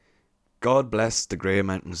God bless the grey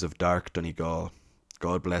mountains of dark Donegal.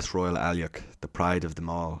 God bless Royal Aileach, the pride of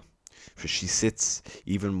them all. For she sits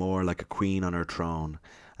even more like a queen on her throne,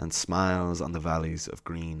 and smiles on the valleys of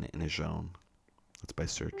green Inishowen. That's by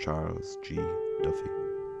Sir Charles G. Duffy.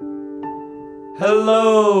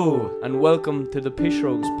 Hello, and welcome to the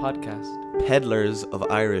Pishrogues podcast. Peddlers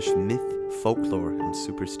of Irish myth, folklore, and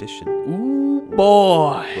superstition. Ooh,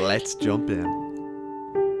 boy. Let's jump in.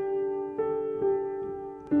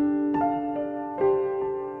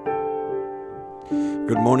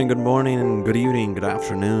 Good morning, and good evening, good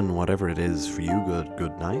afternoon, whatever it is for you.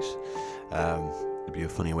 Good night. It'd be a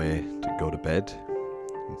funny way to go to bed,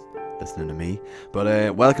 listening to me.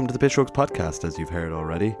 But welcome to the Pishrogues podcast, as you've heard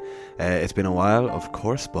already. It's been a while, of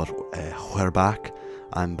course, but we're back.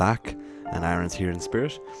 I'm back, and Aaron's here in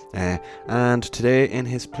spirit. And today, in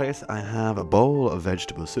his place, I have a bowl of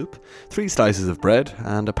vegetable soup, 3 slices of bread,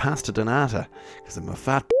 and a pasta donata, because I'm a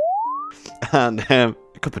fat and a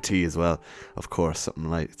cup of tea as well, of course, something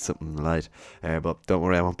light. But don't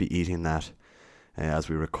worry, I won't be eating that as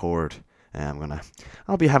we record.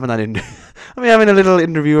 I'll be having I'll be having a little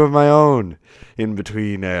interview of my own in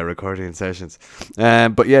between recording sessions.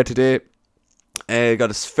 But yeah, today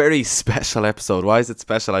got a very special episode. Why is it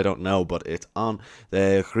special? I don't know, but it's on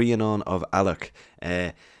the Grianán of Aileach.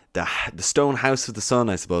 The Stone House of the Sun,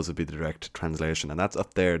 I suppose, would be the direct translation, and that's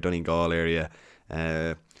up there, Donegal area.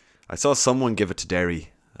 I saw someone give it to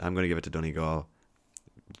Derry. I'm going to give it to Donegal.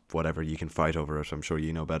 Whatever, you can fight over it. I'm sure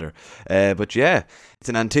you know better. But yeah, it's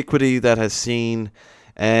an antiquity that has seen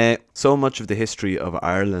so much of the history of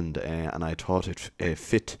Ireland, and I thought it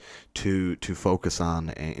fit to focus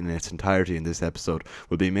on in its entirety in this episode.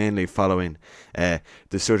 We'll be mainly following the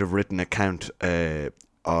sort of written account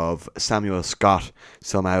of Samuel Scott,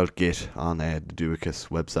 some old git on the Duicus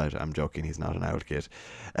website. I'm joking, he's not an old git.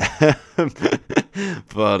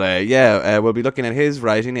 But we'll be looking at his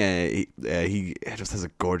writing. He just has a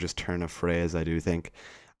gorgeous turn of phrase, I do think.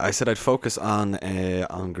 I said I'd focus on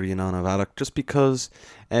Grianán of Aileach just because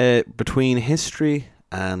between history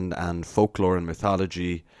and folklore and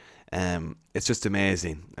mythology, it's just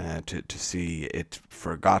amazing to see it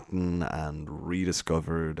forgotten and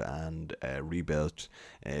rediscovered and rebuilt,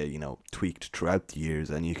 tweaked throughout the years.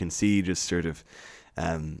 And you can see just sort of,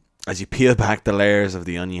 as you peel back the layers of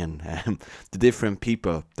the onion, the different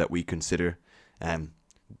people that we consider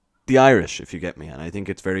the Irish, if you get me. And I think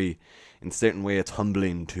it's very, in a certain way, it's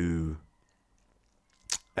humbling to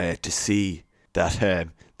see that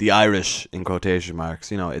the Irish, in quotation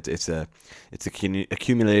marks, it's a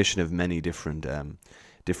accumulation of many different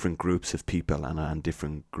groups of people and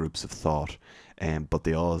different groups of thought, but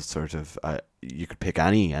they all sort of you could pick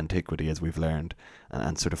any antiquity, as we've learned,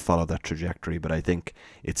 and sort of follow that trajectory. But I think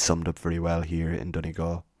it's summed up very well here in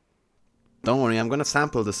Donegal. Don't worry, I'm going to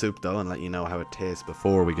sample the soup though and let you know how it tastes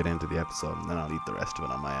before we get into the episode, and then I'll eat the rest of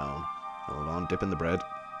it on my own. Hold on, dip in the bread.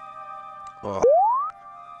 Oh,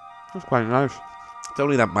 that's quite nice. It's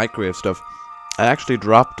only that microwave stuff. I actually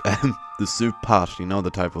dropped the soup pot,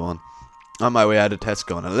 the type of one, on my way out of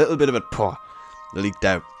Tesco, and a little bit of it leaked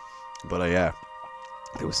out. But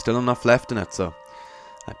there was still enough left in it, so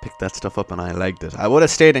I picked that stuff up and I legged it. I would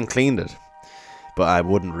have stayed and cleaned it, but I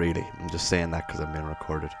wouldn't really. I'm just saying that because I'm being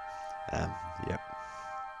recorded. Yep.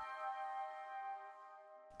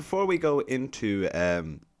 Before we go into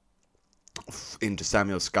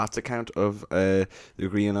Samuel Scott's account of the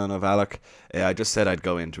Grianán of Aileach, I just said I'd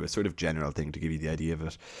go into a sort of general thing to give you the idea of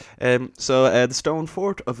it. So the stone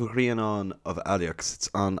fort of Grianán of Aileach sits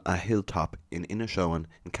on a hilltop in Inishowen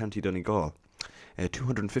in County Donegal,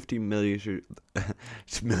 250 millimeters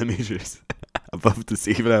above the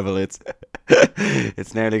sea level.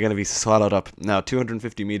 It's nearly going to be swallowed up. Now,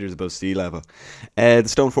 250 meters above sea level. The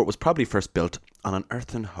stone fort was probably first built on an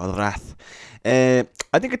earthen rath. I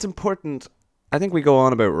think it's important. I think we go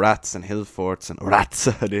on about rats and hill forts and rats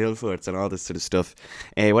and hill forts and all this sort of stuff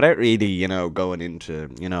without really, going into,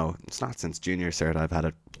 it's not since junior cert I've had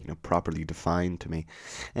it, properly defined to me.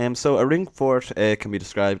 So a ring fort can be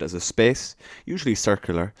described as a space, usually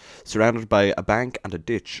circular, surrounded by a bank and a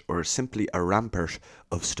ditch, or simply a rampart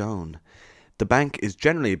of stone. The bank is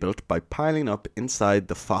generally built by piling up inside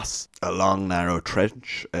the fosse a long narrow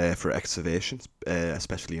trench for excavations,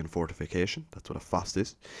 especially in fortification. That's what a fosse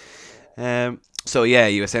is. So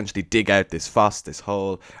you essentially dig out this fosse, this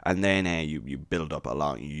hole, and then you build up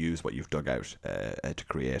along. You use what you've dug out to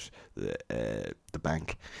create the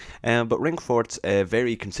bank. But ring forts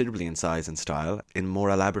vary considerably in size and style. In more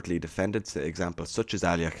elaborately defended examples, such as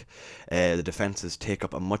Aileach, the defences take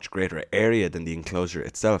up a much greater area than the enclosure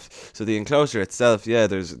itself. So the enclosure itself,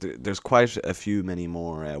 there's quite a few many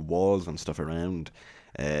more walls and stuff around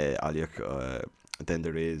Alyach. Then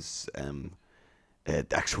there is the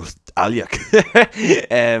actual Alyach.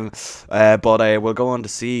 But we'll go on to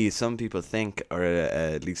see. Some people think, or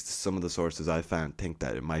at least some of the sources I found, think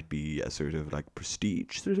that it might be a sort of like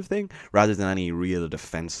prestige sort of thing, rather than any real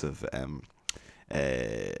defensive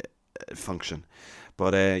function.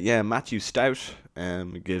 But Matthew Stout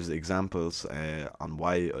gives examples on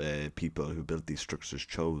why people who built these structures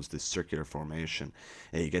chose this circular formation.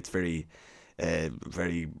 He gets very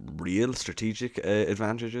real strategic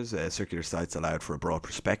advantages. Circular sites allowed for a broad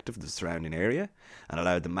perspective of the surrounding area and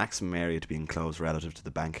allowed the maximum area to be enclosed relative to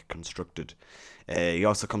the bank constructed. He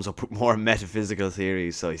also comes up with more metaphysical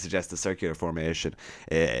theories, so he suggests the circular formation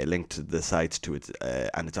linked the sites to its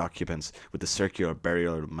and its occupants with the circular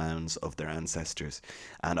burial mounds of their ancestors.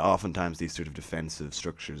 And oftentimes these sort of defensive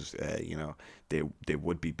structures, they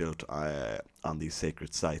would be built on these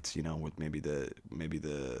sacred sites, with maybe the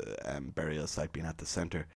burial site being at the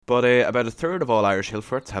centre. But about a third of all Irish hill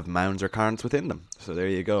forts have mounds or cairns within them. So there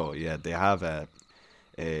you go. Yeah, they have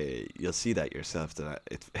you'll see that yourself. That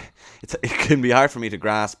it can be hard for me to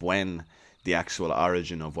grasp when the actual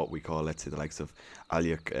origin of what we call, let's say, the likes of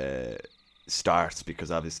Alyach starts,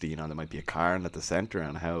 because obviously there might be a cairn at the centre,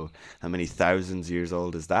 and how many thousands years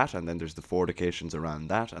old is that, and then there's the fortifications around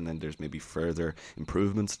that, and then there's maybe further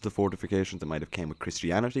improvements to the fortifications that might have came with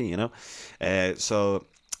Christianity, so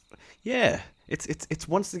yeah, it's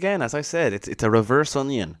once again, as I said, it's a reverse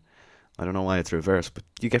onion. I don't know why it's reverse, but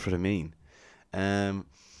you get what I mean.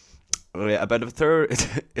 About a third,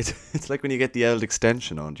 it's like when you get the old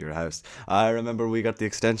extension onto your house. I remember we got the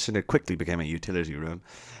extension, it quickly became a utility room.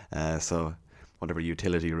 So whatever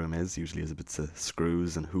utility room is, usually has bits of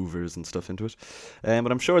screws and hoovers and stuff into it.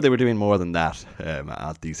 But I'm sure they were doing more than that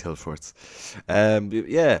at these hill forts.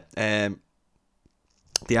 The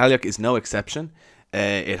Alyach is no exception.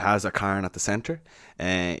 It has a cairn at the centre.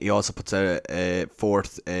 He also puts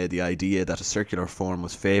forth the idea that a circular form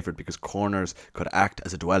was favoured because corners could act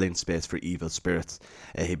as a dwelling space for evil spirits.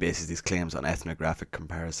 He bases these claims on ethnographic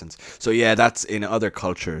comparisons. So yeah, that's in other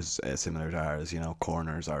cultures similar to ours.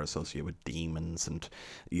 Corners are associated with demons and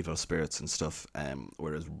evil spirits and stuff,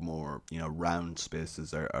 whereas more round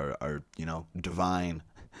spaces are divine.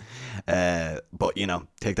 But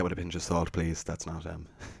take that with a pinch of salt, please. That's not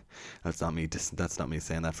me. That's not me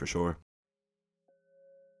saying that for sure.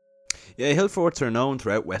 Yeah, hill forts are known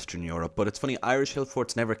throughout Western Europe, but it's funny, Irish hill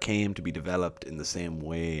forts never came to be developed in the same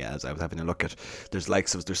way. As I was having a look at, there's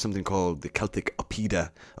something called the Celtic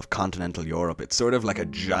Oppida of continental Europe. It's sort of like a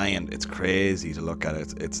giant. It's crazy to look at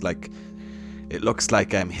it. It looks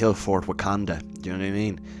like Hill Fort Wakanda. Do you know what I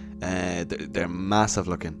mean? They're massive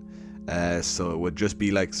looking. So it would just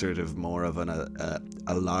be like sort of more of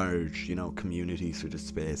a large, community sort of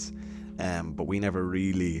space. But we never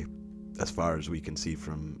really, as far as we can see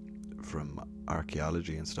from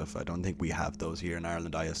archaeology and stuff, I don't think we have those here in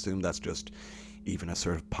Ireland. I assume that's just even a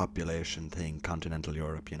sort of population thing, continental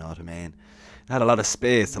Europe, you know what I mean? It had a lot of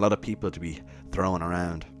space, a lot of people to be throwing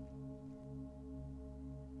around.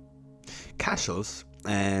 Cashels,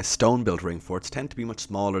 stone-built ring forts, tend to be much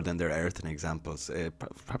smaller than their earthen examples,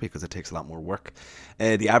 probably because it takes a lot more work.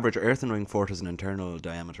 The average earthen ring fort has an internal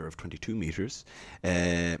diameter of 22 metres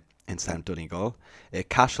in South Donegal.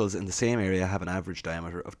 Cashels in the same area have an average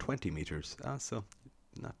diameter of 20 metres, so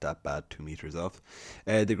not that bad, 2 metres off.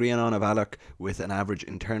 The Grianon of Alyach, with an average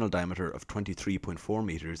internal diameter of 23.4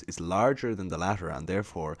 metres, is larger than the latter, and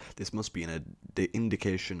therefore this must be the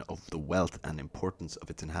indication of the wealth and importance of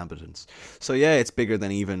its inhabitants. So yeah, it's bigger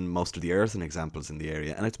than even most of the earthen examples in the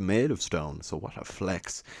area, and it's made of stone, so what a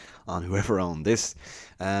flex on whoever owned this.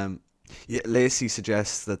 Lacey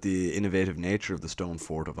suggests that the innovative nature of the stone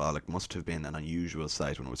fort of Alyach must have been an unusual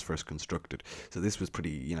sight when it was first constructed. So this was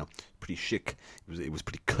pretty chic. It was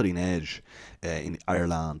pretty cutting edge in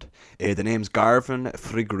Ireland. The names Garvan,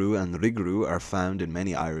 Frigru and Rigru are found in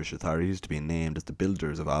many Irish authorities to be named as the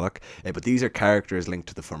builders of Alyach, but these are characters linked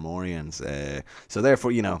to the Fomorians. So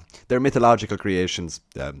therefore, they're mythological creations.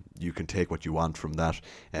 You can take what you want from that.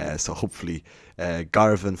 So hopefully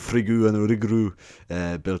Garvan, Frigru and Rigru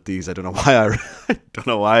built these. I don't know why I don't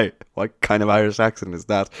know why. What kind of Irish accent is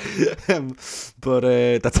that? But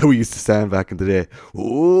that's how we used to sound back in the day.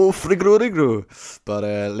 Oh, Frigru Rigru. But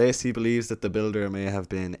Lacey believes that the builder may have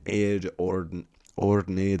been Ead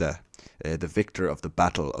Ordneda, the victor of the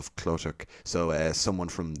Battle of Clontarf. So someone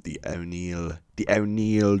from the O'Neill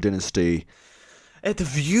dynasty. The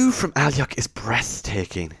view from Alyach is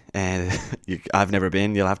breathtaking. I've never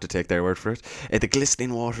been, you'll have to take their word for it. The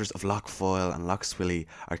glistening waters of Lough Foyle and Lough Swilly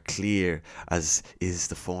are clear, as is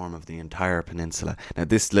the form of the entire peninsula. Now,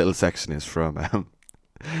 this little section is from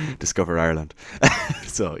Discover Ireland.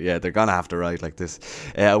 So yeah, they're gonna have to write like this.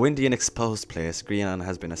 A windy and exposed place, Grianán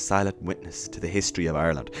has been a silent witness to the history of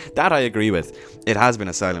Ireland. That I agree with. It has been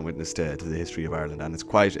a silent witness to the history of Ireland, and it's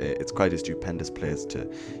quite a stupendous place to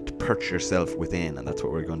perch yourself within, and that's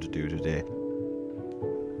what we're going to do today.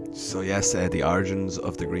 So yes, the origins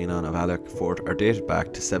of the Grianán of Alloch fort are dated back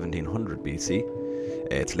to 1700 BC.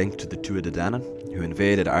 It's linked to the Tuatha De Danann, who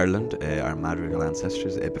invaded Ireland, our Madrigal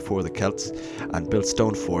ancestors, before the Celts, and built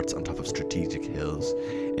stone forts on top of strategic hills.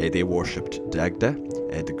 They worshipped Dagda,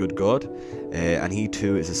 the good god, and he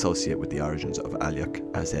too is associated with the origins of Alloch,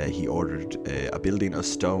 as he ordered a building of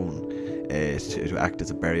stone to act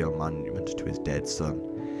as a burial monument to his dead son.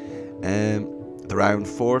 The round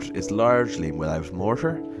fort is largely without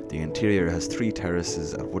mortar. The interior has 3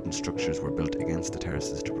 terraces, and wooden structures were built against the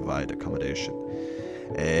terraces to provide accommodation.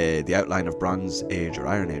 The outline of Bronze Age or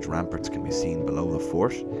Iron Age ramparts can be seen below the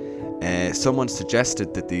fort. Someone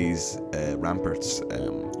suggested that these ramparts,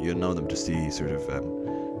 you'll know them to see sort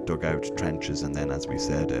of dug out trenches, and then, as we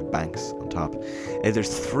said, banks on top.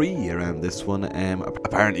 There's 3 around this one.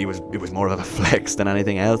 Apparently it was more of a flex than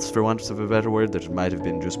anything else, for want of a better word. There might have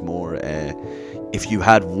been just more, if you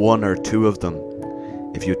had 1 or 2 of them.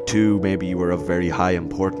 If you had 2, maybe you were of very high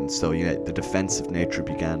importance, so the defensive nature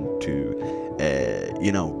began to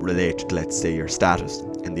relate to, let's say, your status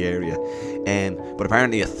in the area. But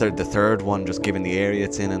apparently the third one, just given the area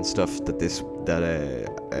it's in and stuff, that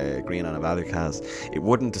Grianán of Alloch has, it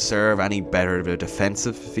wouldn't serve any better of a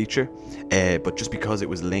defensive feature, but just because it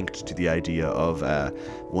was linked to the idea of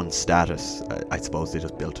one status, I suppose they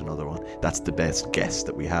just built another one. That's the best guess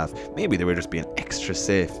that we have. Maybe they were just being extra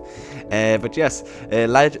safe. But yes,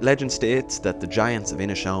 legend states that the giants of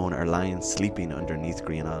Inishowen are lying sleeping underneath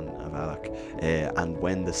Grianán of Alloch, and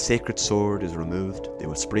when the sacred sword is removed, they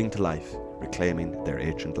will spring to life, reclaiming their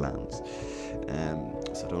ancient lands.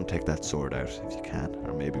 So don't take that sword out if you can,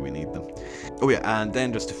 or maybe we need them. Oh yeah, and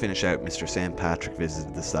then just to finish out, Mr. St. Patrick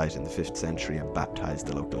visited the site in the 5th century and baptised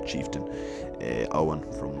the local chieftain, Owen,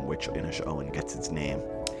 from which Inishowen gets its name.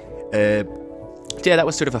 Yeah, that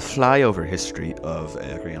was sort of a flyover history of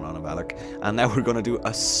Grianán of Alloch, and now we're going to do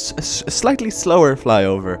a slightly slower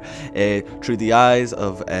flyover through the eyes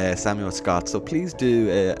of Samuel Scott. So please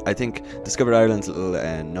do, I think, Discover Ireland's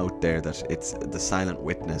little note there that it's the silent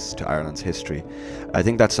witness to Ireland's history. I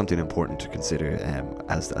think that's something important to consider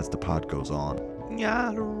as the pod goes on.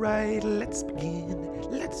 Yeah, right, let's begin.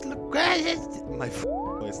 Let's look at it. My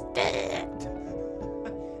voice dead.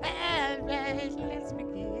 Alright, let's begin.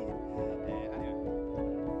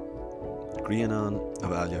 Grianán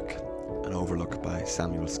of Alloch, an overlook by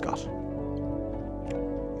Samuel Scott.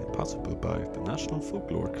 Made possible by the National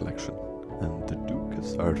Folklore Collection and the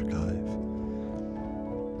Dúchas Archive.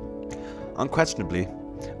 Unquestionably,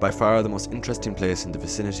 by far the most interesting place in the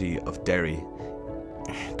vicinity of Derry,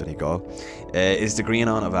 Donegal, is the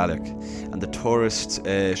Grianán of Alloch, and the tourists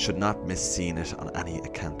should not miss seeing it on any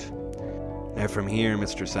account. Now from here,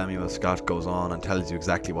 Mr. Samuel Scott goes on and tells you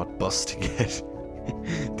exactly what bus to get.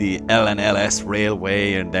 The LNLS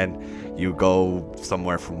railway, and then you go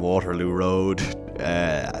somewhere from Waterloo Road.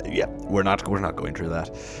 We're not going through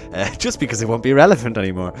that, just because it won't be relevant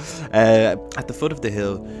anymore. At the foot of the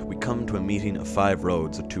hill, we come to a meeting of 5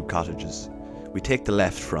 roads at 2 cottages. We take the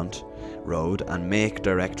left front road and make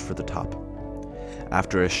direct for the top.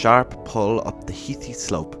 After a sharp pull up the heathy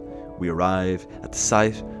slope, we arrive at the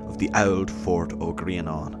site of the Old Fort o'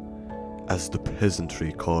 Grianán, as the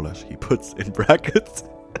peasantry call it, he puts in brackets.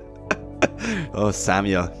 Oh,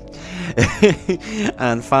 Samuel.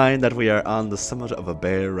 And find that we are on the summit of a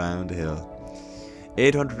bare round hill,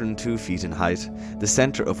 802 feet in height, the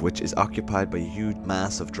centre of which is occupied by a huge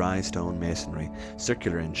mass of dry stone masonry,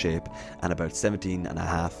 circular in shape and about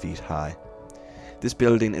 17.5 feet high. This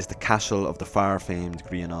building is the castle of the far-famed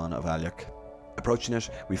Grianán of Alloch. Approaching it,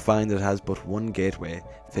 we find that it has but one gateway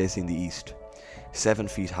facing the east, 7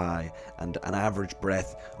 feet high and an average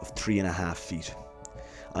breadth of 3.5 feet.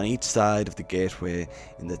 On each side of the gateway,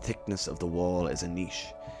 in the thickness of the wall, is a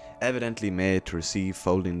niche, evidently made to receive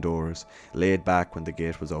folding doors, laid back when the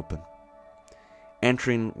gate was open.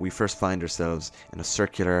 Entering, we first find ourselves in a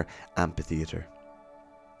circular amphitheatre,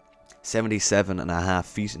 77.5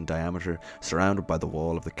 feet in diameter, surrounded by the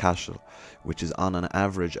wall of the castle, which is on an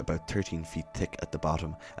average about 13 feet thick at the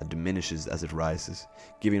bottom and diminishes as it rises,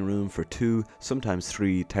 giving room for 2, sometimes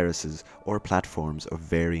 3 terraces or platforms of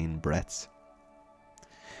varying breadths.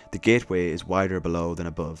 The gateway is wider below than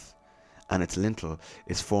above, and its lintel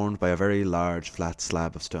is formed by a very large flat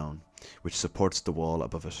slab of stone, which supports the wall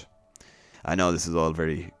above it. I know this is all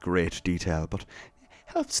very great detail, but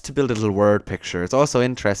helps to build a little word picture. It's also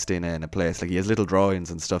interesting in a place, like he has little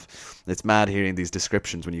drawings and stuff. It's mad hearing these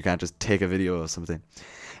descriptions when you can't just take a video of something.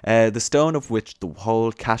 The stone of which the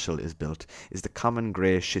whole cashel is built is the common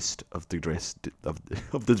grey schist of the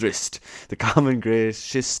the common grey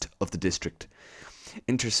schist of the district,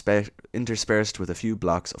 interspersed with a few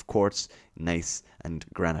blocks of quartz, gneiss, and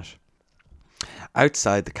granite.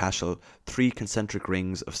 Outside the cashel, 3 concentric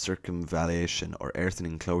rings of circumvallation or earthen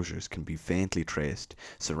enclosures can be faintly traced,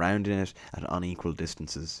 surrounding it at unequal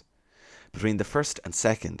distances. Between the first and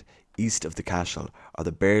second, east of the cashel, are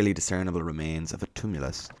the barely discernible remains of a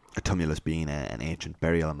tumulus being an ancient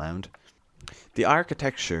burial mound. The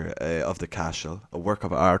architecture of the cashel, a work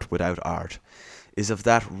of art without art, is of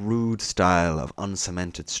that rude style of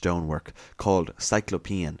uncemented stonework called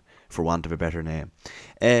Cyclopean, for want of a better name.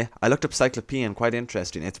 I looked up Cyclopean, quite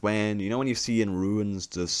interesting. It's when you see in ruins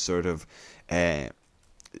this sort of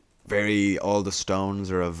all the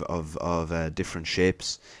stones are of different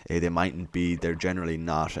shapes. They're generally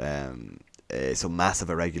not so massive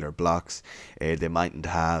irregular blocks. They mightn't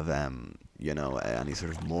have any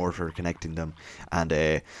sort of mortar connecting them.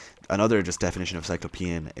 And another just definition of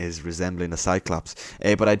Cyclopean is resembling a cyclops.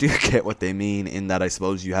 But I do get what they mean in that I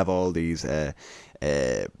suppose you have all these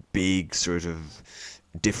big sort of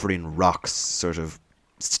differing rocks sort of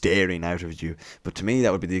staring out of you. But to me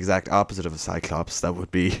that would be the exact opposite of a cyclops. That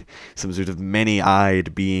would be some sort of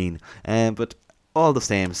many-eyed being. But all the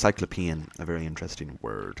same, Cyclopean, a very interesting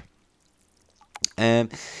word.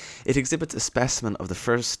 It exhibits a specimen of the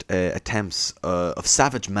first attempts of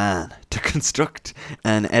savage man to construct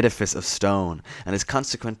an edifice of stone, and is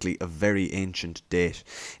consequently of very ancient date.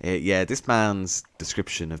 This man's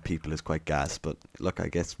description of people is quite gas, but look, I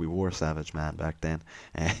guess we were savage man back then,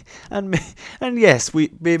 and yes,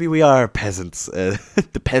 we are peasants.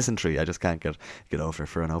 The peasantry, I just can't get over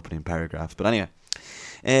for an opening paragraph. But anyway.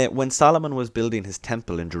 When Solomon was building his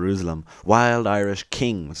temple in Jerusalem, wild Irish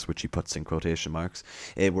kings, which he puts in quotation marks,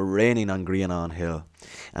 were reigning on Grianan Hill,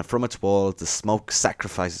 and from its walls the smoke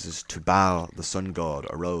sacrifices to Baal, the sun god,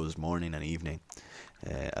 arose morning and evening,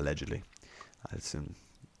 allegedly, I assume.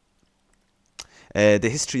 The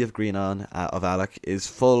history of Grianan of Alec is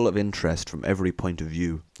full of interest from every point of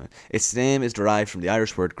view. Its name is derived from the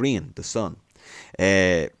Irish word grian, the sun.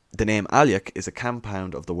 The name Alec is a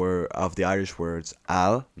compound of the Irish words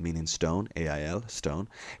al, meaning stone, A-I-L, stone,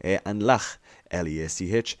 and lach,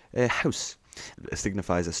 L-E-A-C-H, house,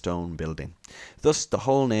 signifies a stone building. Thus, the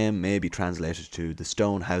whole name may be translated to the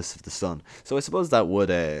stone house of the sun. So I suppose that would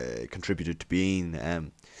contribute to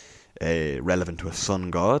being relevant to a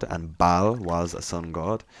sun god, and Baal was a sun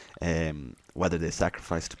god. Whether they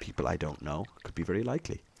sacrificed to people, I don't know. Could be very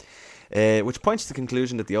likely. Which points to the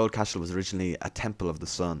conclusion that the old cashel was originally a temple of the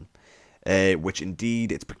sun, which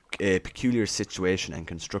indeed its peculiar situation and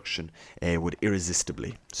construction would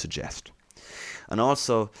irresistibly suggest. And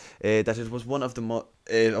also that it was one of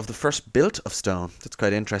the first built of stone. That's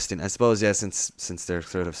quite interesting, I suppose. Yeah, since they're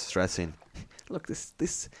sort of stressing, look, this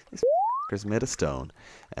is made of stone,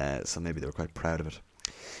 so maybe they were quite proud of it.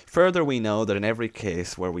 Further, we know that in every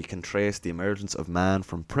case where we can trace the emergence of man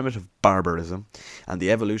from primitive barbarism and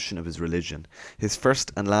the evolution of his religion, his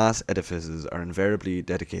first and last edifices are invariably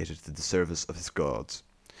dedicated to the service of his gods.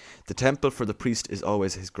 The temple for the priest is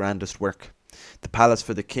always his grandest work. The palace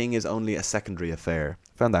for the king is only a secondary affair.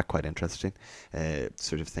 Found that quite interesting,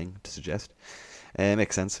 sort of thing to suggest.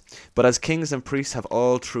 Makes sense. But as kings and priests have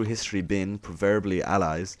all through history been proverbially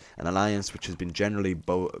allies, an alliance which has been generally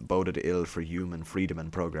boded ill for human freedom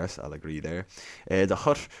and progress, I'll agree there, the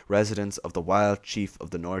hut residence of the wild chief of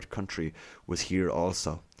the North Country was here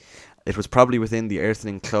also. It was probably within the earthen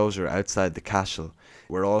enclosure outside the cashel,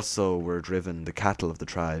 where also were driven the cattle of the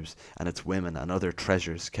tribes, and its women and other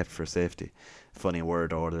treasures kept for safety. Funny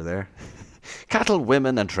word order there. Cattle,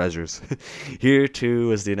 women, and treasures. Here,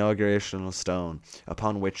 too, is the inaugurational stone,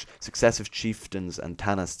 upon which successive chieftains and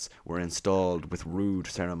tanists were installed with rude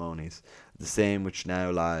ceremonies, the same which now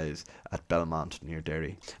lies at Belmont near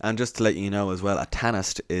Derry. And just to let you know as well, a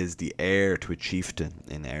tanist is the heir to a chieftain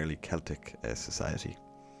in early Celtic society.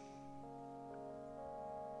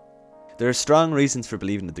 There are strong reasons for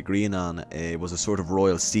believing that the Grianan was a sort of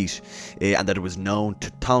royal seat, and that it was known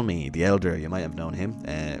to Ptolemy the Elder. You might have known him.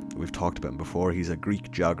 We've talked about him before. He's a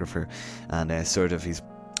Greek geographer, and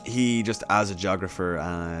he just as a geographer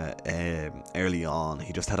early on,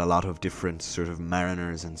 he just had a lot of different sort of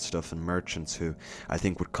mariners and stuff and merchants who I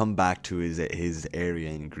think would come back to his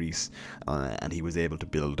area in Greece, and he was able to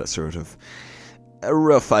build a sort of a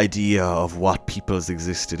rough idea of what peoples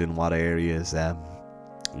existed in what areas.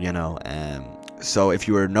 So if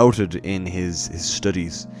you were noted in his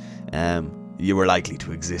studies, you were likely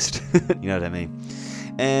to exist. You know what I mean?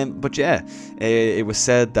 But yeah, it was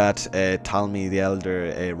said that Ptolemy the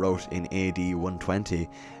Elder wrote in AD 120,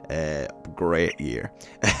 great year,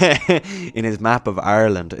 in his map of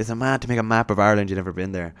Ireland. It's a mad to make a map of Ireland, you've never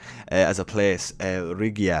been there, as a place,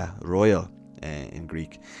 Regia, royal, in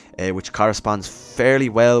Greek, which corresponds fairly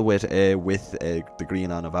well with the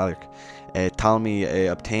Grianon of Alec. Ptolemy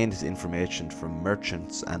obtained his information from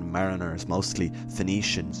merchants and mariners, mostly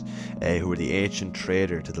Phoenicians, who were the ancient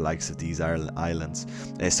trader to the likes of these islands.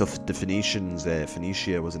 So the Phoenicians,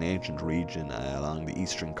 Phoenicia was an ancient region along the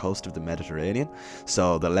eastern coast of the Mediterranean,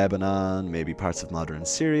 so the Lebanon, maybe parts of modern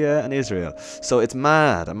Syria and Israel. So it's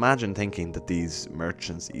mad. Imagine thinking that these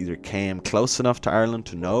merchants either came close enough to Ireland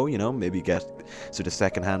to know, maybe get sort of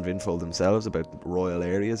second-hand info themselves about royal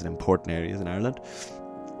areas and important areas in Ireland,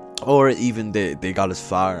 or even they got as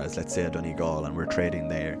far as, let's say, Donegal and were trading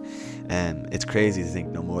there. It's crazy to think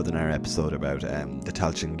no more than our episode about the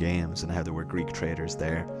Tailteann Games and how there were Greek traders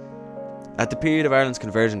there. At the period of Ireland's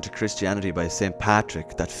conversion to Christianity by St.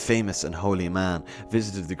 Patrick, that famous and holy man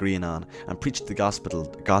visited the Grianon and preached the gospel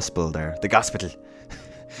there. The gospel!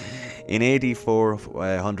 In AD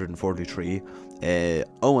 443,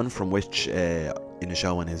 Owen, from which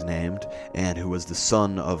Inishowen is named, and who was the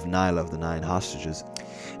son of Niall of the Nine Hostages,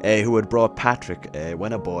 who had brought Patrick,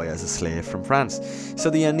 when a boy, as a slave from France. So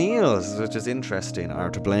the O'Neills, which is interesting, are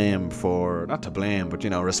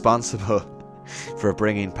responsible for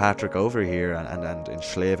bringing Patrick over here and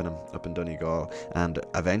enslaving him up in Donegal, and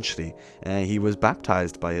eventually he was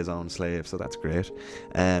baptised by his own slave, so that's great,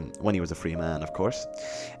 when he was a free man, of course.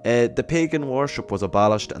 The pagan worship was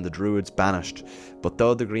abolished and the Druids banished, but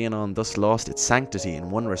though the Grianon thus lost its sanctity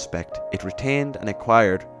in one respect, it retained and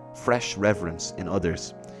acquired fresh reverence in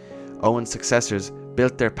others. Owen's successors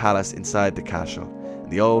built their palace inside the castle,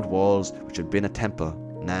 and the old walls, which had been a temple,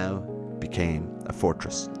 now became a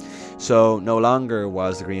fortress. So no longer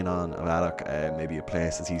was the Grianon of Alec maybe a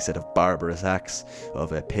place, as he said, of barbarous acts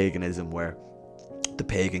of paganism, where the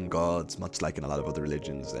pagan gods, much like in a lot of other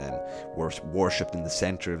religions, were worshipped in the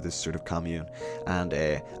centre of this sort of commune, and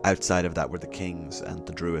outside of that were the kings and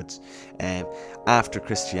the druids. After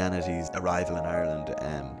Christianity's arrival in Ireland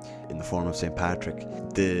in the form of St. Patrick,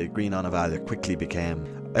 the Grianon of Alec quickly became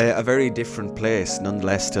a very different place,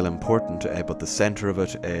 nonetheless still important, but the centre of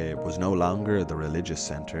it was no longer the religious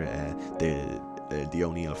centre. The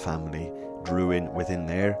O'Neill family drew in within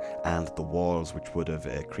there, and the walls which would have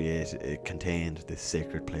contained this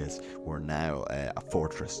sacred place were now a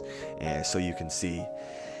fortress. So you can see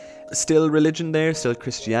still religion there, still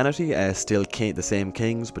Christianity, still the same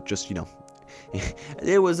kings, but just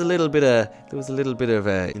there was a little bit of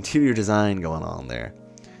interior design going on there.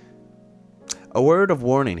 A word of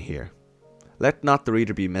warning here. Let not the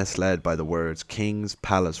reader be misled by the words kings,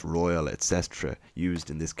 palace, royal, etc. used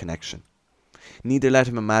in this connection. Neither let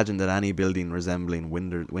him imagine that any building resembling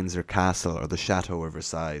Windsor Castle or the Chateau of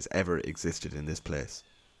Versailles ever existed in this place.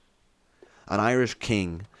 An Irish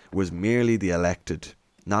king was merely the elected,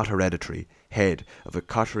 not hereditary, head of a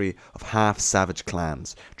coterie of half-savage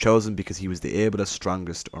clans, chosen because he was the ablest,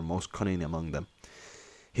 strongest, or most cunning among them.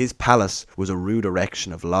 His palace was a rude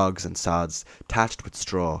erection of logs and sods, thatched with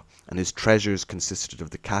straw, and his treasures consisted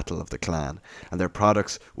of the cattle of the clan, and their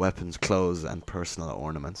products, weapons, clothes, and personal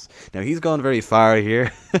ornaments. Now, he's gone very far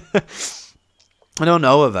here. I don't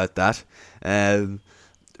know about that.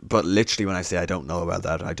 But literally, when I say I don't know about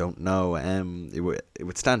that, I don't know. It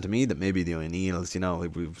would stand to me that maybe the O'Neills,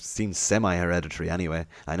 it would seem semi-hereditary anyway.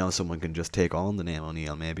 I know someone can just take on the name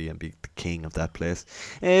O'Neill maybe and be the king of that place.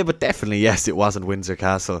 But definitely, yes, it wasn't Windsor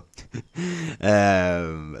Castle.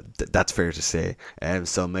 That's fair to say.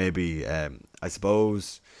 So maybe, I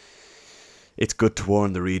suppose it's good to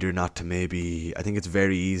warn the reader not to maybe... I think it's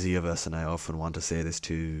very easy of us, and I often want to say this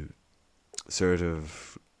to sort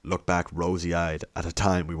of look back rosy-eyed at a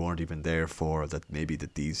time we weren't even there for, that maybe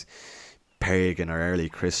that these pagan or early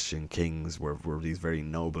Christian kings were these very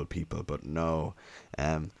noble people, but no,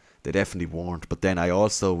 they definitely weren't. But then I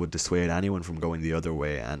also would dissuade anyone from going the other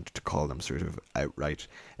way and to call them sort of outright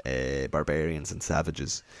barbarians and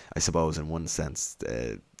savages. I suppose in one sense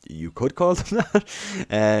you could call them that.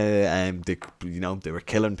 They were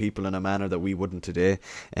killing people in a manner that we wouldn't today.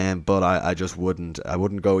 But I just wouldn't. I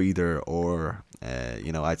wouldn't go either. Or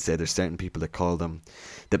I'd say there's certain people that call them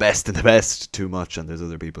the best of the best too much, and there's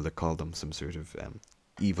other people that call them some sort of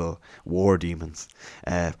evil war demons.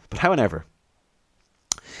 But however,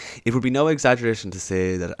 it would be no exaggeration to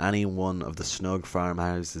say that any one of the snug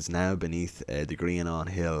farmhouses now beneath the Grianon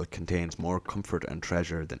Hill contains more comfort and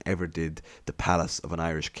treasure than ever did the palace of an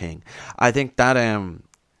Irish king. I think that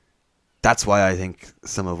That's why I think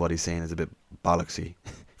some of what he's saying is a bit bollocksy,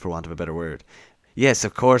 for want of a better word. Yes,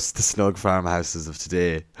 of course, the snug farmhouses of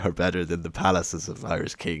today are better than the palaces of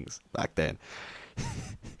Irish kings back then.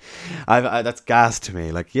 That's gas to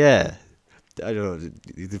me. Like, yeah, I don't know.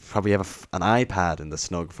 You probably have an iPad in the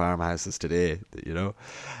snug farmhouses today, you know.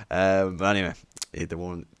 But anyway, they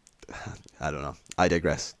won't. I don't know. I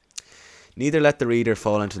digress. Neither let the reader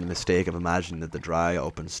fall into the mistake of imagining that the dry,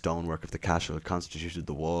 open stonework of the cashel constituted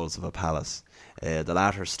the walls of a palace. The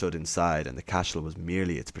latter stood inside, and the cashel was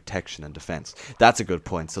merely its protection and defence. That's a good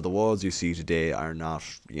point. So the walls you see today are not,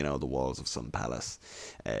 the walls of some palace.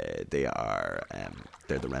 They're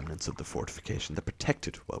the remnants of the fortification that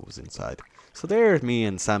protected what was inside. So there, me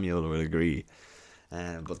and Samuel will agree.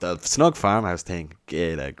 But the snug farmhouse thing,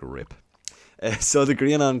 get a grip. So the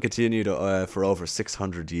Grianon continued for over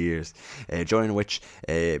 600 years, during which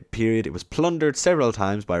period it was plundered several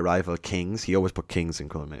times by rival kings. He always put kings in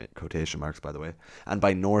quotation marks, by the way, and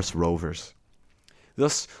by Norse rovers.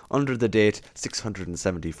 Thus, under the date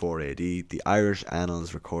 674 AD, the Irish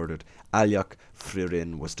annals recorded Aileach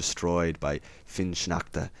Friarin was destroyed by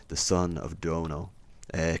Finnshnachtha, the son of Duono,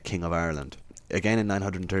 king of Ireland. Again in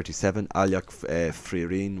 937, Aileach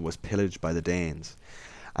Friarin was pillaged by the Danes.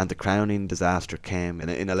 And the crowning disaster came in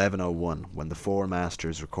 1101, when the four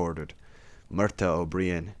masters recorded Murtagh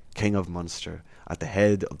O'Brien, king of Munster, at the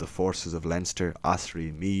head of the forces of Leinster,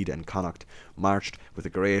 Ossory, Meath and Connacht, marched with a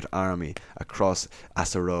great army across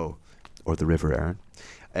Assaroe, or the River Erne,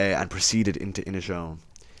 and proceeded into Inishowen,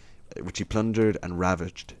 which he plundered and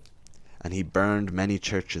ravaged. And he burned many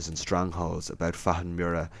churches and strongholds about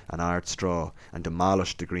Fahanmura and Ardstraw, and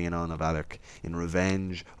demolished the Grianon of Aileach in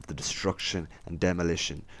revenge of the destruction and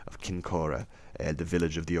demolition of Kincora, the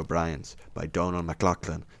village of the O'Briens, by Donald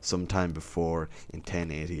MacLachlan some time before in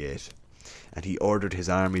 1088. And he ordered his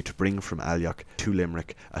army to bring from Aileach to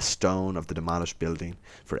Limerick a stone of the demolished building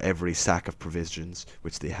for every sack of provisions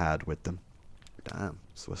which they had with them. Damn,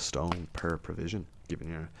 so a stone per provision.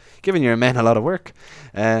 Giving your men a lot of work.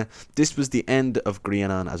 This was the end of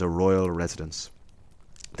Grianon as a royal residence.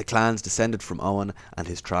 The clans descended from Owen and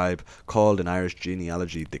his tribe, called in Irish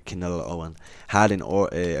genealogy the Cinnal Owen, had in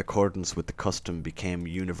accordance with the custom became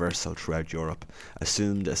universal throughout Europe,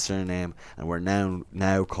 assumed a surname, and were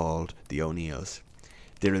now called the O'Neills.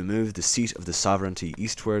 They removed the seat of the sovereignty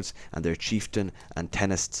eastwards, and their chieftain and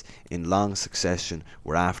tennists in long succession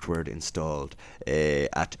were afterward installed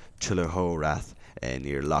at Tullahorath,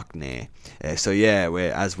 near Lough Neagh.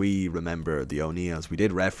 As we remember the O'Neills, we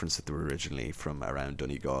did reference that they were originally from around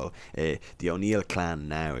Donegal. The O'Neill clan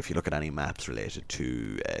now, if you look at any maps related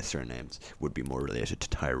to surnames, would be more related to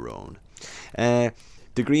Tyrone. The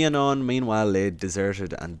Grianon, meanwhile, lay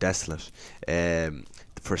deserted and desolate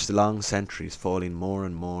for long centuries, falling more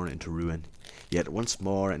and more into ruin. Yet once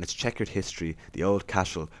more in its checkered history, the old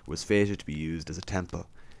cashel was fated to be used as a temple,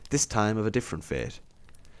 this time of a different fate.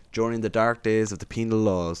 During the dark days of the penal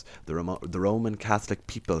laws, the Roman Catholic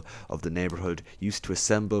people of the neighbourhood used to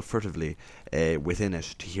assemble furtively within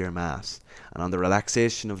it to hear Mass, and on the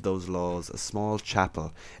relaxation of those laws a small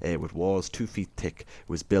chapel with walls 2 feet thick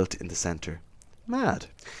was built in the centre. Mad.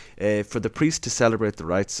 For the priest to celebrate the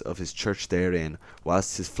rites of his church therein,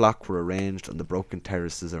 whilst his flock were arranged on the broken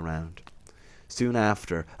terraces around. Soon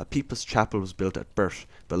after, a people's chapel was built at Burt,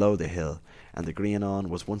 below the hill, and the Grianon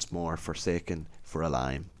was once more forsaken for a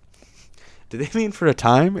lime. Do they mean for a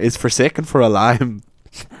time? Is forsaken for a lime?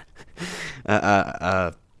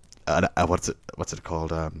 What's it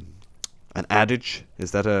called? An adage?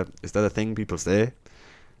 Is that a thing people say?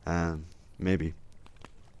 Maybe.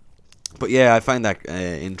 But yeah, I find that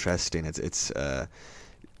interesting.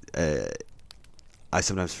 I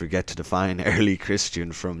sometimes forget to define early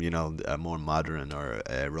Christian from a more modern or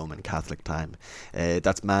Roman Catholic time.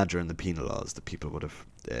 That's mad during the penal laws. The people would have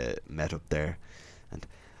met up there and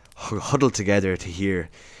huddled together to hear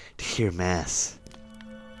Mass.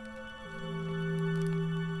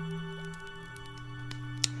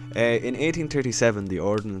 In 1837, the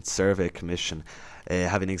Ordnance Survey Commission,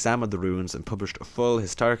 having examined the ruins and published a full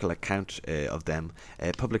historical account of them,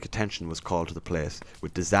 public attention was called to the place,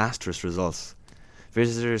 with disastrous results.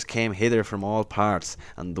 Visitors came hither from all parts,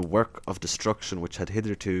 and the work of destruction which had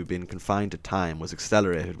hitherto been confined to time was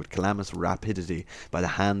accelerated with calamitous rapidity by the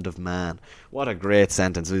hand of man. What a great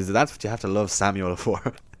sentence. That's what you have to love Samuel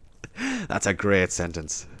for. That's a great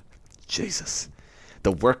sentence. Jesus.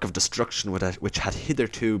 The work of destruction which had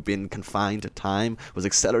hitherto been confined to time was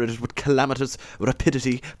accelerated with calamitous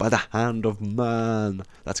rapidity by the hand of man.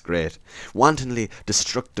 That's great. Wantonly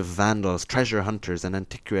destructive vandals, treasure hunters, and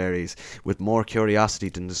antiquaries, with more curiosity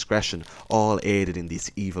than discretion, all aided in this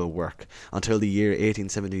evil work. Until the year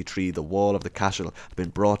 1873, the wall of the castle had been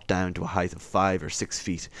brought down to a height of 5 or 6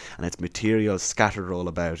 feet, and its materials scattered all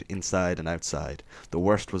about, inside and outside. The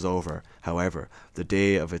worst was over, however. The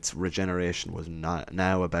day of its regeneration was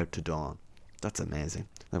now about to dawn. That's amazing.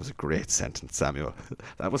 That was a great sentence, Samuel.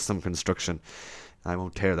 That was some construction. I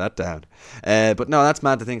won't tear that down. But no, that's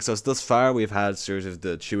mad to think. So thus far, we've had sort of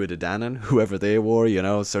the Tuatha De Danann, whoever they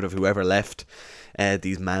were, sort of whoever left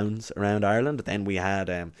these mounds around Ireland. Then we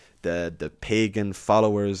had the pagan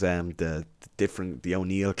followers, the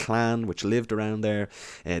O'Neill clan, which lived around there.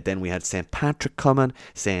 Then we had St. Patrick coming,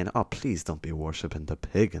 saying, "Oh, please don't be worshipping the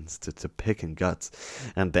pagans, it's the pagan gods."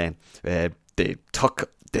 And then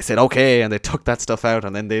they said okay, and they took that stuff out,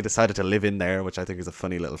 and then they decided to live in there, which I think is a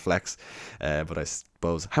funny little flex. But I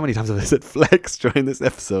suppose, how many times have I said flex during this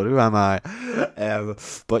episode? Who am I?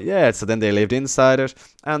 But yeah, so then they lived inside it,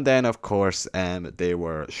 and then of course they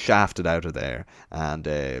were shafted out of there, and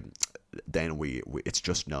then we it's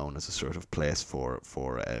just known as a sort of place for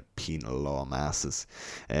penal law masses.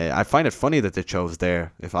 I find it funny that they chose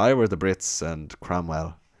there. If I were the Brits and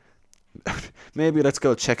Cromwell, maybe let's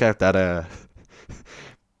go check out that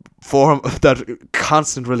that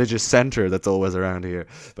constant religious centre that's always around here.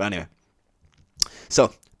 But anyway,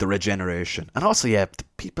 so the regeneration, and also the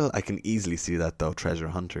people, I can easily see that though, treasure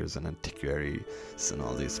hunters and antiquaries and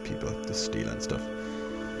all these people just stealing stuff.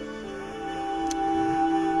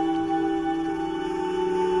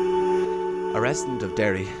 A resident of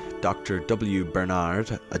Derry, Dr. W.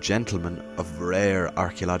 Bernard, a gentleman of rare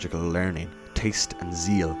archaeological learning, taste and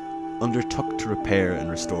zeal, undertook to repair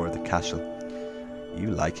and restore the castle.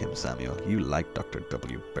 You like him, Samuel. You like Dr.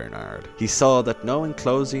 W. Bernard. He saw that no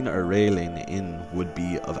enclosing or railing in would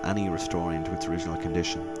be of any restoring to its original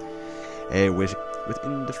condition. With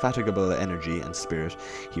indefatigable energy and spirit,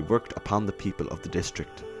 he worked upon the people of the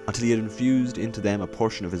district, until he had infused into them a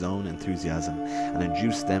portion of his own enthusiasm, and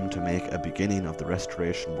induced them to make a beginning of the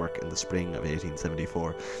restoration work in the spring of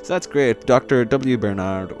 1874. So that's great. Dr. W.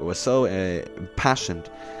 Bernard was so passionate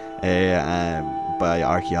by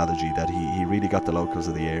archaeology that he really got the locals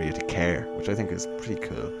of the area to care, which I think is pretty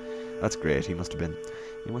cool. That's great. He must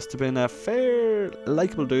have been a fair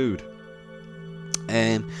likeable dude.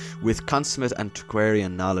 With consummate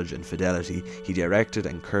antiquarian knowledge and fidelity, he directed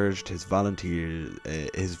and encouraged his volunteer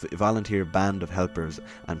band of helpers,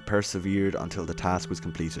 and persevered until the task was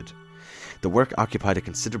completed. The work occupied a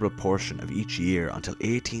considerable portion of each year until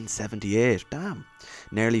 1878. Damn,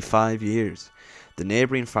 nearly 5 years. The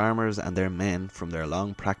neighbouring farmers and their men, from their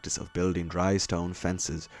long practice of building dry stone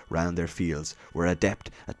fences round their fields, were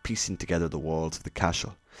adept at piecing together the walls of the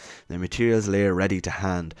castle. Their materials lay ready to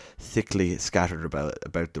hand, thickly scattered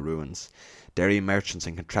about the ruins. Derry merchants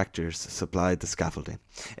and contractors supplied the scaffolding.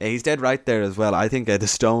 He's dead right there as well. I think the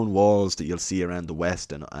stone walls that you'll see around the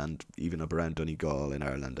west and even up around Donegal in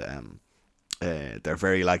Ireland, they're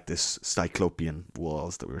very like this cyclopean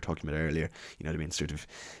walls that we were talking about earlier. You know what I mean? Sort of,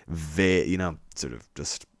 sort of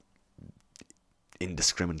just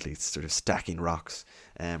indiscriminately sort of stacking rocks,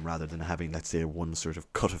 rather than having, let's say, one sort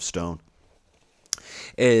of cut of stone.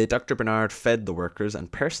 Dr. Bernard fed the workers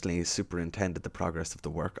and personally superintended the progress of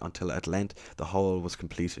the work until at length the whole was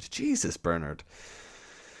completed. Jesus, Bernard.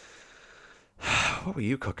 What were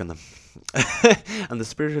you cooking them? And the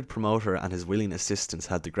spirited promoter and his willing assistants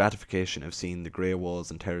had the gratification of seeing the grey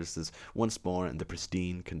walls and terraces once more in the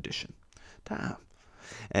pristine condition. Damn.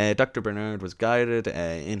 Dr. Bernard was guided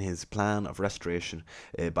in his plan of restoration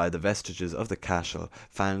by the vestiges of the castle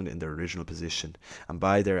found in their original position, and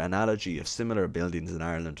by their analogy of similar buildings in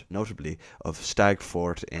Ireland, notably of Stag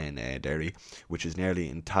Fort in Derry, which is nearly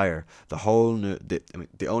entire.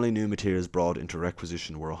 The only new materials brought into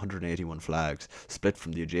requisition were 181 flags, split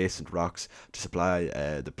from the adjacent rocks to supply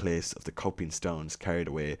the place of the coping stones carried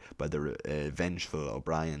away by the vengeful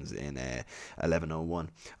O'Briens in 1101.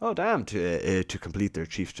 Oh, damn! To complete their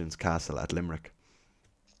chieftain's castle at Limerick.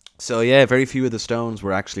 So yeah, very few of the stones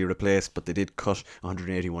were actually replaced, but they did cut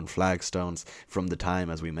 181 flagstones from the time,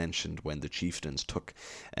 as we mentioned, when the chieftains took,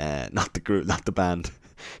 not the band,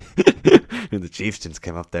 and the chieftains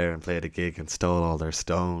came up there and played a gig and stole all their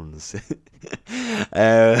stones.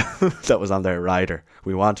 That was on their rider.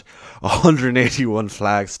 We want 181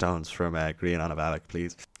 flagstones from Grian on a Valak,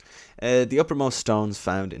 please. The uppermost stones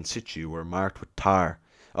found in situ were marked with tar.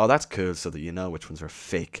 Oh, that's cool, so that you know which ones are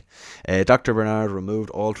fake. Dr. Bernard removed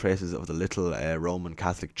all traces of the little Roman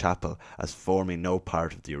Catholic chapel as forming no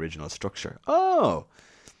part of the original structure. Oh,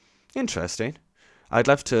 interesting. I'd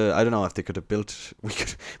love to. I don't know if they could have built.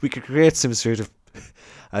 We could create some sort of,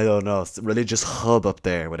 I don't know, religious hub up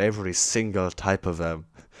there with every single type of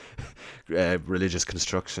religious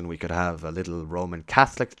construction. We could have a little Roman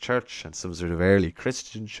Catholic church and some sort of early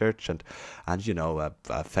Christian church and you know, a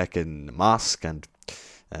feckin' mosque and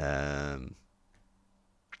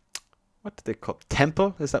what do they call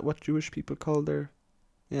temple? Is that what Jewish people call their?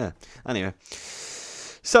 Yeah. Anyway,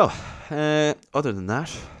 so other than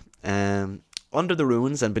that, under the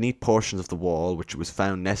ruins and beneath portions of the wall, which it was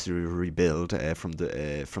found necessary to rebuild from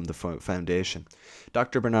the foundation,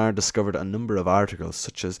 Dr. Bernard discovered a number of articles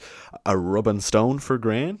such as a rubbing stone for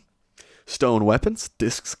grain, stone weapons,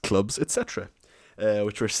 discs, clubs, etc.,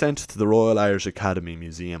 which were sent to the Royal Irish Academy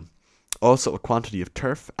Museum. Also, a quantity of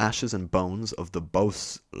turf, ashes, and bones of the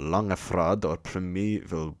Bos Longafrod, or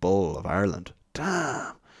primeval bull of Ireland.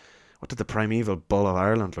 Damn! What did the primeval bull of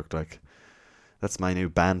Ireland look like? That's my new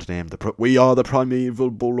band name. We are the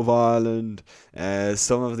primeval bull of Ireland.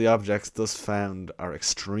 Some of the objects thus found are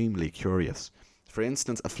extremely curious. For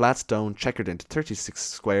instance, a flat stone checkered into 36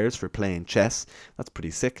 squares for playing chess. That's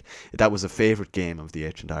pretty sick. That was a favourite game of the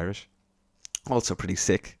ancient Irish. Also pretty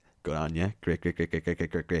sick. Good on ya.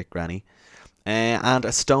 Great granny. And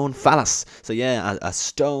a stone phallus. So yeah, a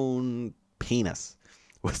stone penis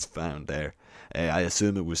was found there. I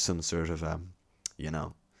assume it was some sort of, I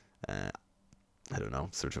don't know,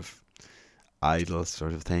 sort of idol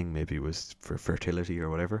sort of thing. Maybe it was for fertility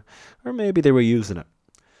or whatever. Or maybe they were using it.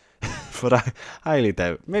 But I highly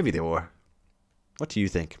doubt. Maybe they were. What do you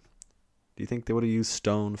think? Do you think they would have used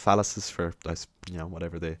stone phalluses for,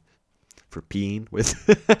 whatever for peeing with?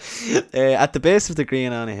 At the base of the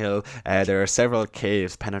Green on a Hill, there are several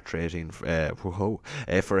caves penetrating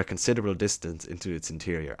for a considerable distance into its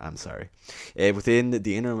interior. Within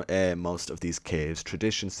the innermost of these caves,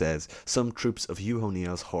 tradition says some troops of Hugh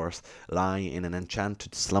O'Neill's horse lie in an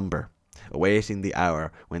enchanted slumber, awaiting the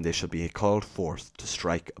hour when they shall be called forth to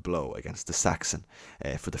strike a blow against the Saxon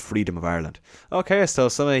for the freedom of Ireland. Okay, so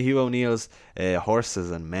some of Hugh O'Neill's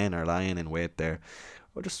horses and men are lying in wait there.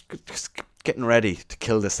 We're just getting ready to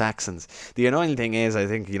kill the Saxons. The annoying thing is, I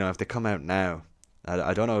think, if they come out now,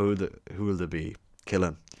 I don't know who will they be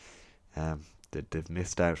killing. They've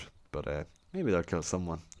missed out, but maybe they'll kill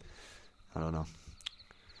someone. I don't know.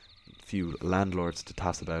 A few landlords to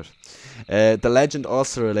toss about. The legend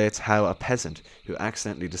also relates how a peasant who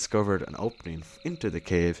accidentally discovered an opening into the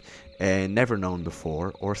cave, never known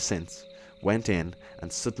before or since, went in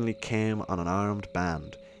and suddenly came on an armed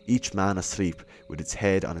band, each man asleep with its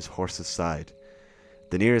head on his horse's side.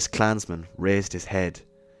 The nearest clansman raised his head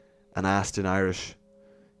and asked in Irish,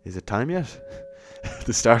 "Is it time yet?"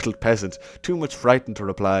 The startled peasant, too much frightened to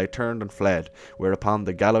reply, turned and fled, whereupon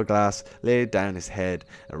the Gallowglass laid down his head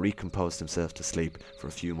and recomposed himself to sleep for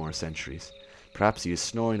a few more centuries. Perhaps he is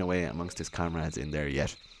snoring away amongst his comrades in there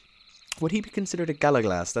yet. Would he be considered a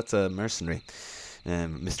Gallowglass? That's a mercenary,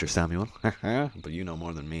 Mr. Samuel. But you know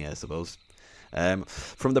more than me, I suppose.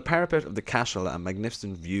 From the parapet of the castle, a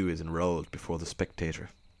magnificent view is enrolled before the spectator.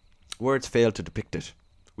 Words fail to depict it.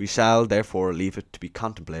 We shall, therefore, leave it to be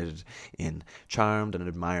contemplated in charmed and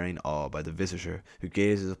admiring awe by the visitor who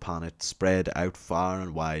gazes upon it spread out far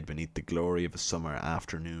and wide beneath the glory of a summer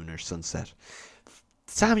afternoon or sunset.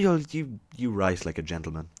 Samuel, you write like a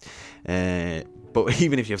gentleman, but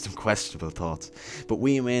even if you have some questionable thoughts. But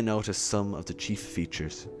we may notice some of the chief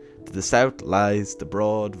features. To the south lies the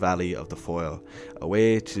broad valley of the Foyle,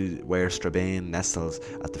 away to where Strabane nestles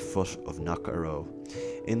at the foot of Knock-Arrow.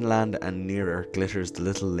 Inland and nearer glitters the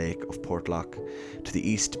little lake of Portlock. To the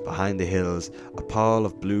east, behind the hills, a pall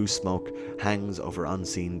of blue smoke hangs over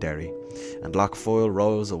unseen Derry, and Lough Foyle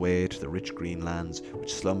rolls away to the rich green lands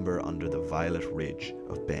which slumber under the violet ridge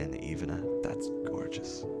of Ben Evenna. That's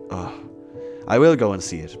gorgeous. Oh, I will go and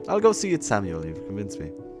see it. I'll go see it, Samuel. You've convinced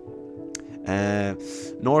me.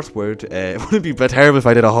 Northward, would it be terrible if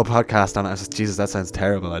I did a whole podcast on it? Jesus, that sounds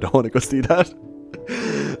terrible. I don't want to go see that.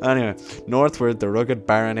 Anyway, northward, the rugged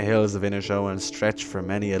barren hills of Inishowen stretch for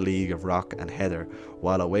many a league of rock and heather,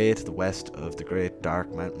 while away to the west of the great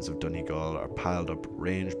dark mountains of Donegal are piled up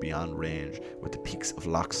range beyond range, with the peaks of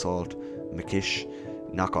Loch Salt, Makish,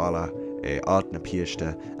 Knockalla,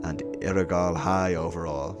 Altnapiishta, and Irrigal high over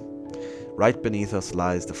all. Right beneath us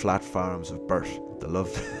lies the flat farms of Burt, the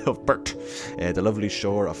lovely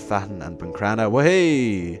shore of Fatton and Buncrana.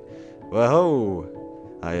 Wahey! Whoa!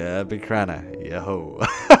 Buncrana, yo!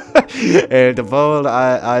 The bold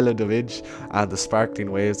island of Inch and the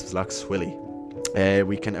sparkling waves of Loch Swilly.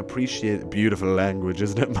 We can appreciate beautiful language,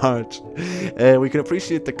 isn't it, March? We can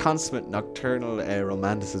appreciate the consummate nocturnal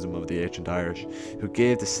romanticism of the ancient Irish, who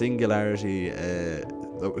gave the singularly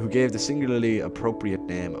appropriate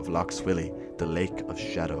name of Lough Swilly, the Lake of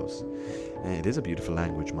Shadows. It is a beautiful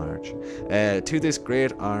language, Marge. To this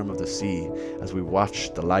great arm of the sea, as we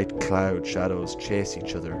watch the light cloud shadows chase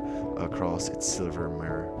each other across its silver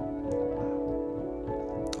mirror.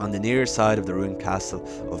 On the near side of the ruined castle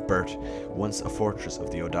of Burt, once a fortress of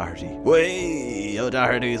the O'Doherty, way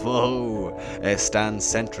O'Doherty's, whoa, stands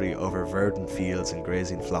sentry over verdant fields and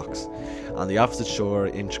grazing flocks. On the opposite shore,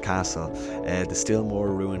 Inch Castle, the still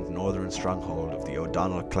more ruined northern stronghold of the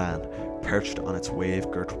O'Donnell clan, perched on its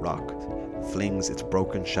wave-girt rock, flings its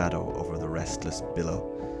broken shadow over the restless billow.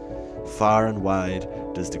 Far and wide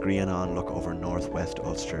does the Grianan look over northwest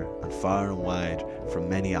Ulster, and far and wide, from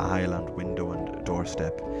many a highland window and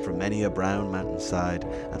doorstep, from many a brown mountainside,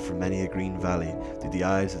 and from many a green valley, do the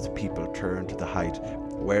eyes of the people turn to the height,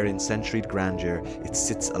 where in centuried grandeur it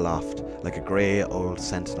sits aloft, like a grey old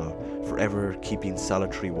sentinel, forever keeping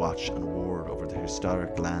solitary watch and ward over the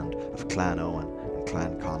historic land of Clan Owen and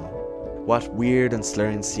Clan Connell. What weird and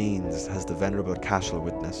slurring scenes has the venerable Cashel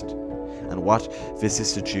witnessed, and what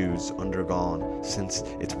vicissitudes undergone since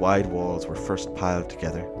its wide walls were first piled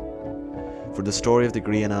together. For the story of the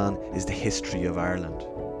Grianan is the history of Ireland,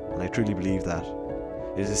 and I truly believe that.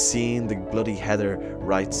 It has seen the bloody heather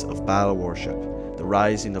rites of Baal worship, the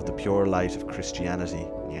rising of the pure light of Christianity,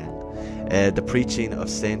 the preaching of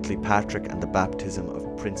saintly Patrick and the baptism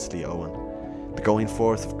of princely Owen, the going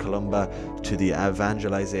forth of Columba to the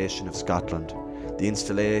evangelization of Scotland, the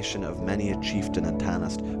installation of many a chieftain and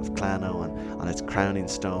tanist of Clan Owen on its crowning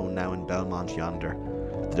stone now in Belmont yonder,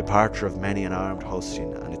 the departure of many an armed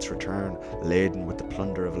hosting and its return laden with the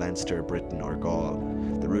plunder of Leinster, Britain or Gaul,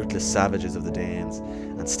 the ruthless savages of the Danes,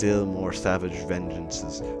 and still more savage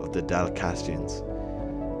vengeances of the Dalcastians,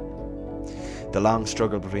 the long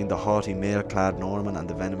struggle between the haughty mail-clad Norman and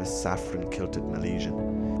the venomous saffron-kilted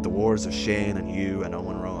Milesian, the wars of Shane and Hugh and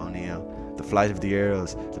Owen Roe O'Neill, the flight of the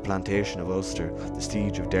Earls, the plantation of Ulster, the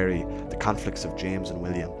siege of Derry, the conflicts of James and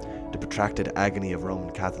William, the protracted agony of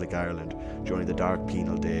Roman Catholic Ireland during the dark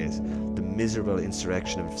penal days, the miserable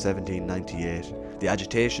insurrection of 1798, the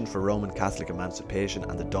agitation for Roman Catholic emancipation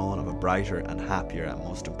and the dawn of a brighter and happier and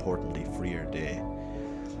most importantly freer day.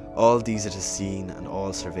 All these it has seen and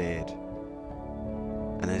all surveyed.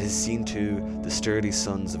 And it has seen too the sturdy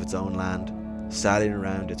sons of its own land sallying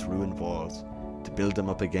around its ruined walls to build them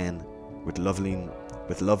up again with loving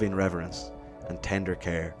reverence and tender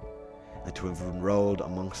care, and to have enrolled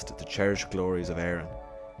amongst the cherished glories of Erin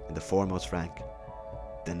in the foremost rank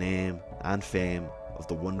the name and fame of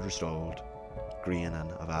the wondrous old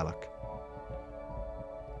Grianan of Alloch,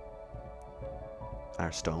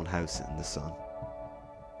 our stone house in the sun.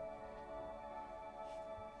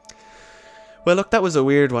 Well, look, that was a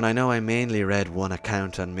weird one. I know I mainly read one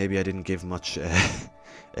account and maybe I didn't give much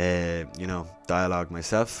dialogue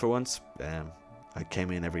myself for once. I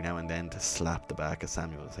came in every now and then to slap the back of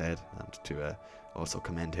Samuel's head and to also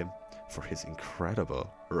commend him for his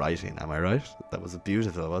incredible writing. Am I right? That was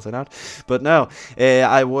beautiful, was it not? But no,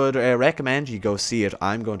 I would recommend you go see it.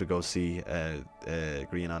 I'm going to go see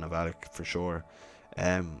Grianan of Alloch for sure.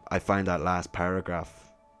 I find that last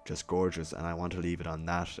paragraph just gorgeous, and I want to leave it on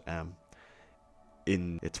that.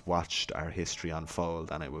 In it's watched our history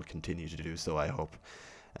unfold, and it will continue to do so, I hope.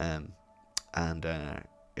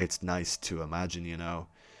 It's nice to imagine,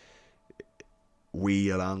 we,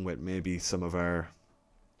 along with maybe some of our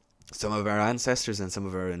ancestors and some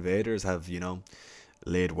of our invaders, have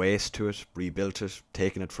laid waste to it, rebuilt it,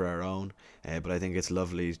 taken it for our own. But I think it's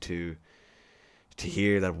lovely to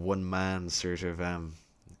hear that one man's sort of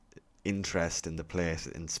interest in the place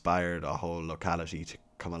inspired a whole locality to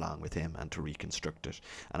come along with him and to reconstruct it.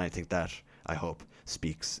 And I think that, I hope,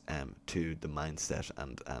 speaks to the mindset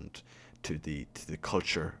and to the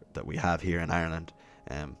culture that we have here in Ireland,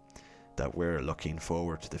 that we're looking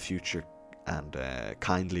forward to the future and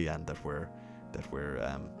kindly, and that we're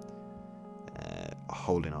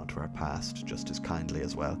holding on to our past just as kindly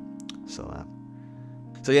as well. So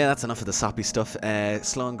yeah, that's enough of the soppy stuff.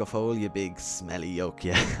 Slán go fóill, you big smelly yoke.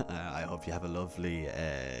 Yeah, I hope you have a lovely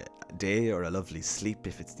day, or a lovely sleep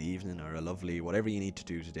if it's the evening, or a lovely whatever you need to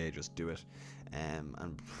do today. Just do it,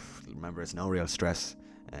 and remember, it's no real stress.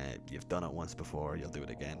 You've done it once before, you'll do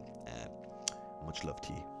it again. Much love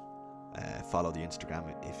to you. Follow the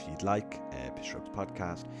Instagram if you'd like, Pishrugs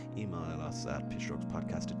Podcast. Email us at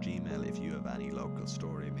pishrugspodcast@gmail.com if you have any local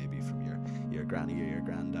story, maybe from your granny or your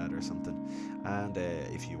granddad or something. And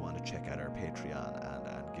if you want to check out our Patreon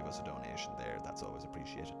and give us a donation there. That's always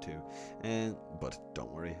appreciated too. But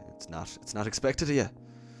don't worry, it's not expected of you.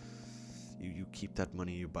 You keep that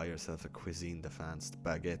money, you buy yourself a Cuisine de France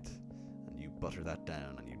baguette, and you butter that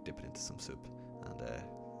down, and you dip it into some soup, and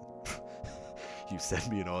you send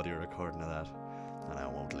me an audio recording of that, and I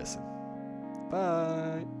won't listen.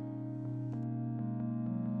 Bye.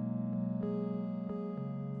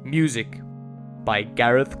 Music by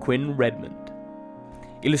Gareth Quinn Redmond.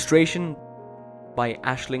 Illustration by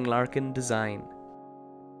Aisling Larkin Design.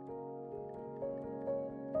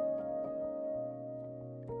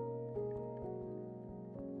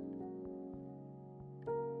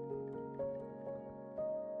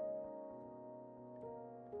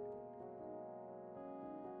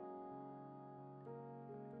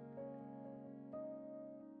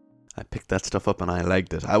 I picked that stuff up and I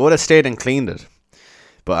liked it. I would have stayed and cleaned it,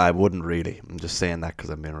 but I wouldn't really. I'm just saying that because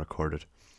I'm being recorded.